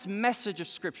having this message of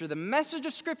Scripture. The message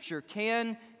of Scripture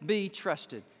can be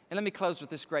trusted. And let me close with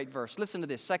this great verse. Listen to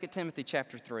this, 2 Timothy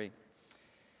chapter 3.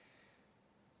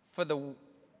 For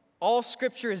all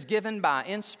Scripture is given by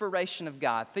inspiration of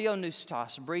God,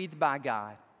 theopneustos, breathed by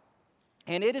God.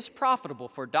 And it is profitable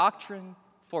for doctrine,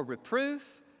 for reproof,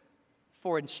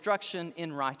 for instruction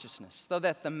in righteousness, so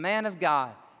that the man of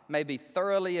God may be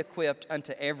thoroughly equipped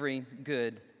unto every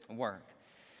good work.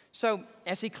 So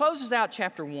as he closes out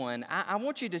chapter 1, I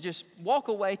want you to just walk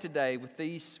away today with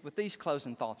these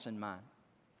closing thoughts in mind.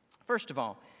 First of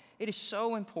all, it is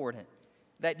so important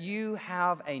that you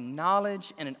have a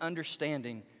knowledge and an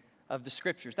understanding of the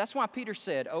Scriptures. That's why Peter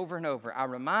said over and over, I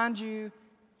remind you,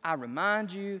 I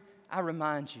remind you, I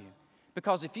remind you.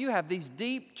 Because if you have these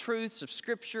deep truths of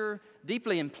Scripture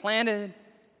deeply implanted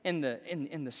in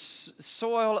the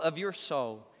soil of your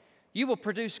soul, you will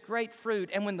produce great fruit.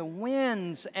 And when the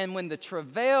winds and when the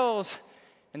travails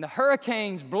and the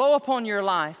hurricanes blow upon your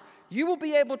life, you will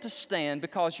be able to stand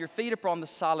because your feet are upon the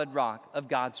solid rock of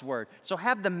God's Word. So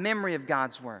have the memory of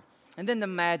God's Word and then the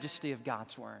majesty of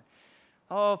God's Word.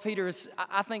 Oh,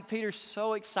 I think Peter's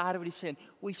so excited when he said,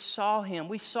 we saw him.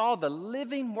 We saw the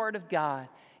living Word of God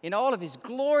in all of his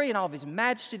glory and all of his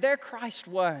majesty. There Christ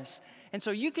was. And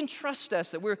so you can trust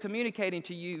us that we're communicating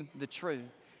to you the truth.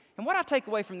 And what I take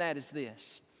away from that is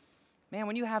this. Man,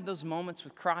 when you have those moments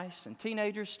with Christ, and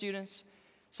teenagers, students,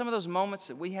 some of those moments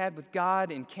that we had with God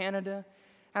in Canada,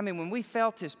 when we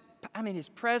felt his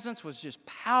presence was just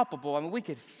palpable. We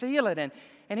could feel it,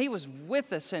 and he was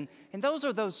with us. And those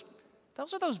are those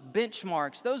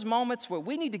benchmarks, those moments where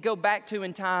we need to go back to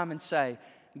in time and say,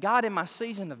 God, in my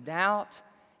season of doubt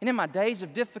and in my days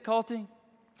of difficulty,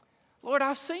 Lord,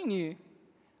 I've seen you.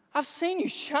 I've seen you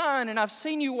shine, and I've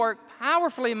seen you work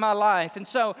powerfully in my life. And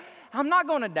so I'm not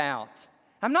going to doubt.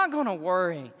 I'm not going to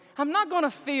worry. I'm not going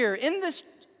to fear. In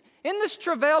this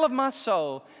travail of my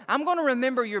soul, I'm going to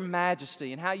remember your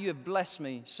majesty and how you have blessed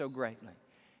me so greatly.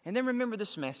 And then remember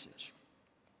this message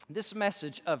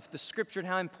of the Scripture and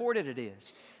how important it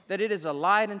is, that it is a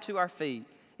light unto our feet.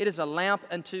 It is a lamp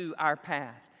unto our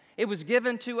path. It was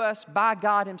given to us by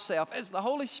God himself as the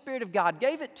Holy Spirit of God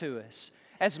gave it to us.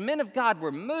 As men of God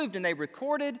were moved and they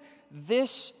recorded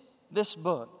this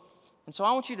book. And so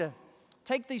I want you to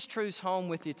take these truths home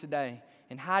with you today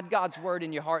and hide God's Word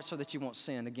in your heart so that you won't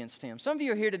sin against him. Some of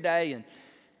you are here today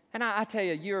and I tell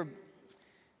you,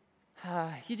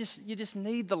 you just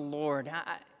need the Lord.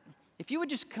 If you would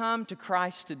just come to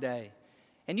Christ today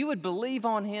and you would believe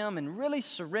on him and really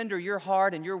surrender your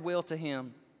heart and your will to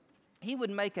him, he would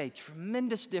make a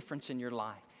tremendous difference in your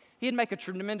life. He'd make a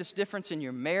tremendous difference in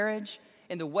your marriage,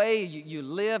 in the way you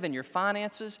live, in your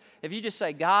finances. If you just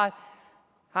say, God,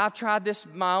 I've tried this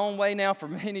my own way now for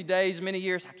many days, many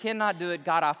years. I cannot do it.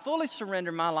 God, I fully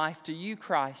surrender my life to you,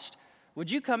 Christ. Would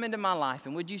you come into my life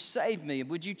and would you save me?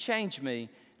 Would you change me?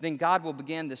 Then God will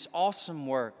begin this awesome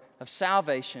work of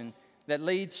salvation that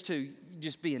leads to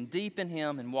just being deep in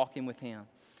Him and walking with Him.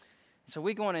 So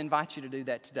we're going to invite you to do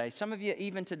that today. Some of you,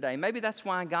 even today, maybe that's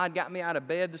why God got me out of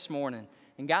bed this morning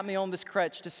and got me on this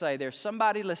crutch to say there's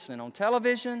somebody listening on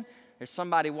television, there's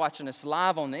somebody watching us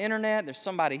live on the internet, there's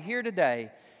somebody here today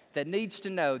that needs to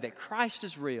know that Christ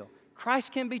is real,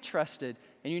 Christ can be trusted,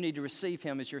 and you need to receive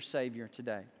Him as your Savior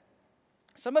today.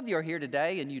 Some of you are here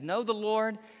today and you know the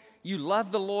Lord, you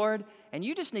love the Lord, and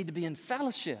you just need to be in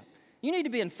fellowship. You need to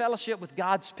be in fellowship with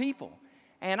God's people.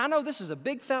 And I know this is a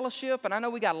big fellowship, and I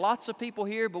know we got lots of people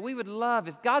here, but we would love,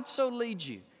 if God so leads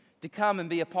you, to come and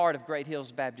be a part of Great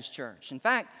Hills Baptist Church. In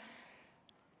fact,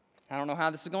 I don't know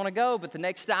how this is going to go, but the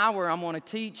next hour I'm going to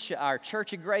teach our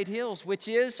Church at Great Hills, which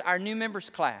is our new members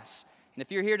class. And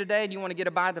if you're here today and you want to get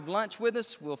a bite of lunch with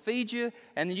us, we'll feed you,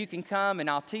 and then you can come and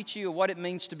I'll teach you what it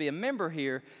means to be a member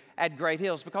here at Great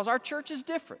Hills, because our church is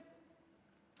different.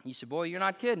 You say, boy, you're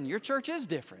not kidding. Your church is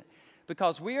different,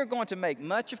 because we are going to make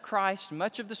much of Christ,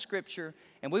 much of the Scripture,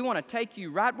 and we want to take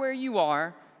you right where you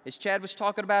are. As Chad was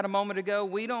talking about a moment ago,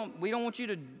 we don't want you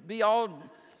to be all,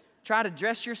 try to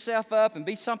dress yourself up and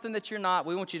be something that you're not.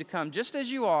 We want you to come just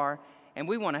as you are, and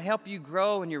we want to help you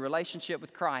grow in your relationship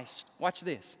with Christ. Watch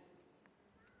this.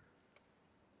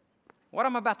 What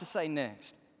I'm about to say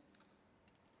next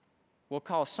will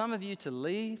cause some of you to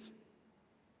leave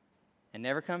and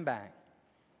never come back.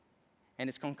 And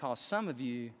it's going to cause some of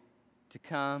you to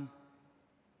come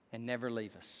and never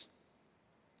leave us.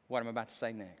 What I'm about to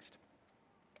say next.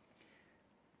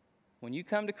 When you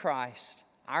come to Christ,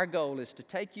 our goal is to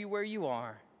take you where you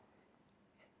are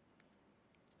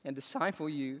and disciple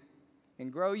you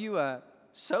and grow you up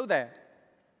so that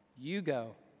you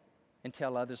go and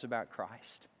tell others about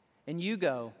Christ. And you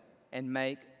go and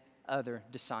make other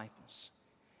disciples.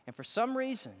 And for some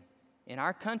reason, in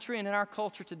our country and in our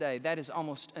culture today, that is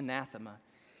almost anathema.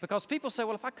 Because people say,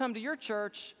 well, if I come to your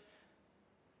church,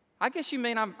 I guess you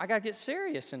mean I got to get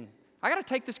serious and I got to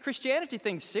take this Christianity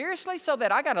thing seriously so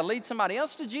that I got to lead somebody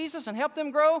else to Jesus and help them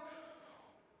grow?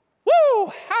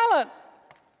 Woo!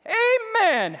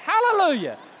 Amen!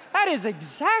 Hallelujah! That is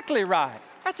exactly right.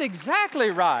 That's exactly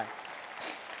right.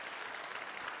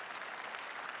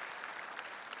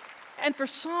 And for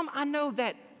some, I know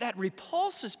that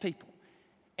repulses people.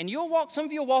 And some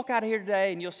of you will walk out of here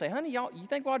today and you'll say, honey, you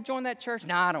think we ought to join that church?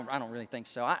 No, I don't really think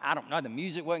so. I don't know. The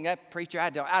music wasn't that preacher.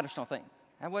 I just don't think.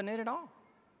 That wasn't it at all.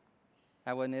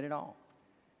 That wasn't it at all.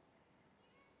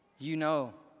 You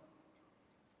know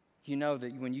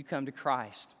that when you come to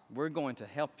Christ, we're going to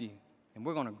help you and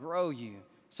we're going to grow you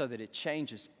so that it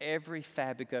changes every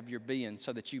fabric of your being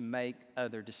so that you make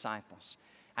other disciples.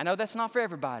 I know that's not for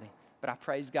everybody, but I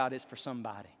praise God it's for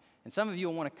somebody. And some of you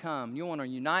will want to come. You want to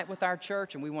unite with our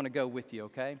church, and we want to go with you,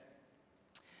 okay?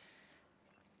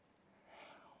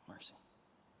 Mercy.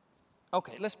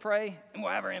 Okay, let's pray, and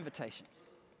we'll have our invitation.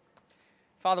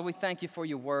 Father, we thank you for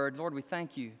your word. Lord, we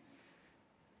thank you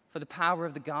for the power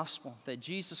of the gospel, that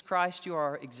Jesus Christ, you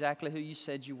are exactly who you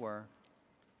said you were.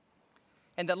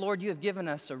 And that, Lord, you have given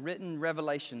us a written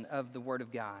revelation of the word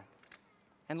of God.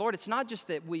 And Lord, it's not just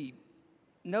that we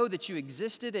know that you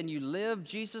existed and you lived,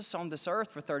 Jesus, on this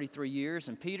earth for 33 years,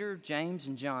 and Peter, James,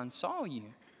 and John saw you.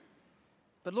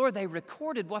 But Lord, they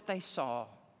recorded what they saw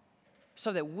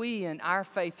so that we in our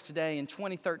faith today in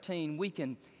 2013,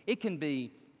 it can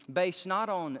be based not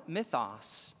on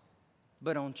mythos,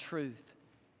 but on truth.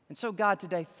 And so God,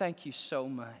 today, thank you so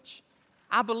much.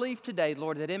 I believe today,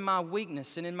 Lord, that in my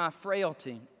weakness and in my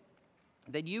frailty,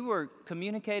 that you were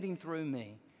communicating through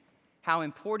me how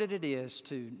important it is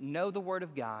to know the Word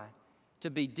of God, to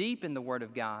be deep in the Word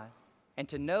of God, and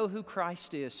to know who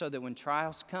Christ is so that when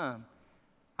trials come,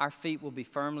 our feet will be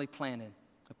firmly planted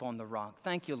upon the rock.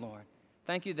 Thank you, Lord.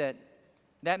 Thank you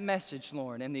that message,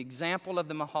 Lord, and the example of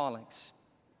the Mahalics,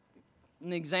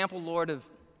 and the example, Lord, of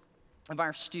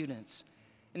our students,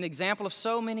 and the example of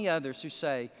so many others who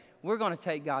say, we're going to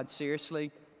take God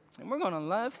seriously, and we're going to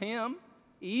love Him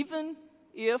even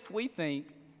if we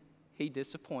think He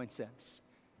disappoints us.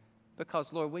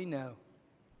 Because, Lord, we know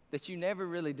that you never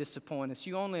really disappoint us.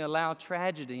 You only allow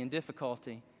tragedy and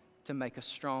difficulty to make us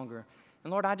stronger.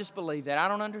 And, Lord, I just believe that. I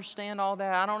don't understand all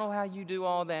that. I don't know how you do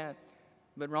all that.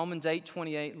 But Romans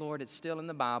 8:28, Lord, it's still in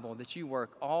the Bible that you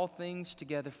work all things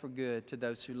together for good to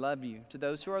those who love you, to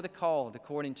those who are the called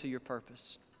according to your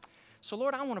purpose. So,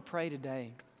 Lord, I want to pray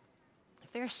today.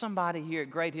 If there's somebody here at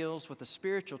Great Hills with a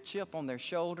spiritual chip on their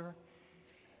shoulder,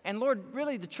 and Lord,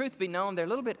 really the truth be known, they're a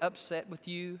little bit upset with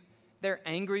you. They're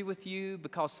angry with you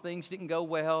because things didn't go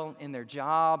well in their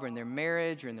job or in their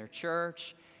marriage or in their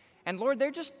church. And Lord,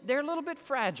 they're a little bit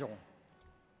fragile.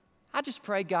 I just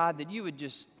pray, God, that you would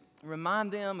just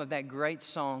remind them of that great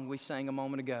song we sang a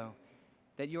moment ago,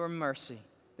 that your mercy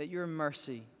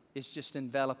is just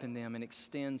enveloping them and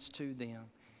extends to them.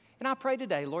 And I pray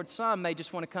today, Lord, some may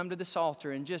just want to come to this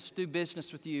altar and just do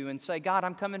business with you and say, God,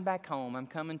 I'm coming back home. I'm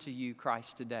coming to you,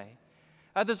 Christ, today.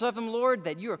 Others of them, Lord,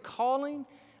 that you are calling.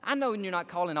 I know you're not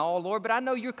calling all, Lord, but I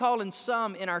know you're calling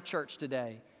some in our church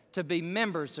today to be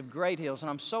members of Great Hills. And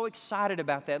I'm so excited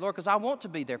about that, Lord, because I want to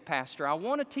be their pastor. I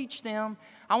want to teach them.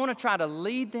 I want to try to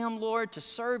lead them, Lord, to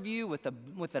serve you with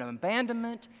an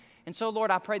abandonment. And so, Lord,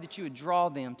 I pray that you would draw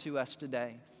them to us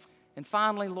today. And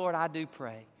finally, Lord, I do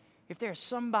pray, if there's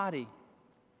somebody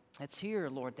that's here,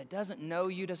 Lord, that doesn't know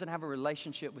you, doesn't have a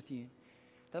relationship with you,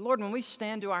 that, Lord, when we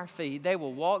stand to our feet, they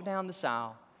will walk down this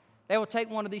aisle. They will take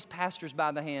one of these pastors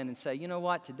by the hand and say, you know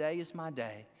what, today is my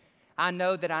day. I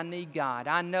know that I need God.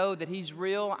 I know that He's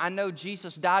real. I know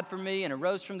Jesus died for me and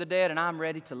arose from the dead, and I'm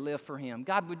ready to live for Him.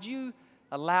 God, would you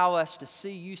allow us to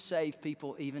see you save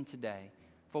people even today?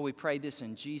 For we pray this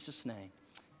in Jesus' name.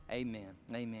 Amen.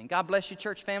 Amen. God bless you,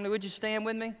 church family. Would you stand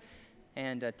with me?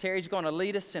 And Terry's going to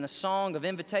lead us in a song of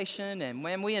invitation. And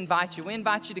when we invite you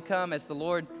to come as the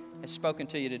Lord has spoken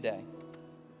to you today.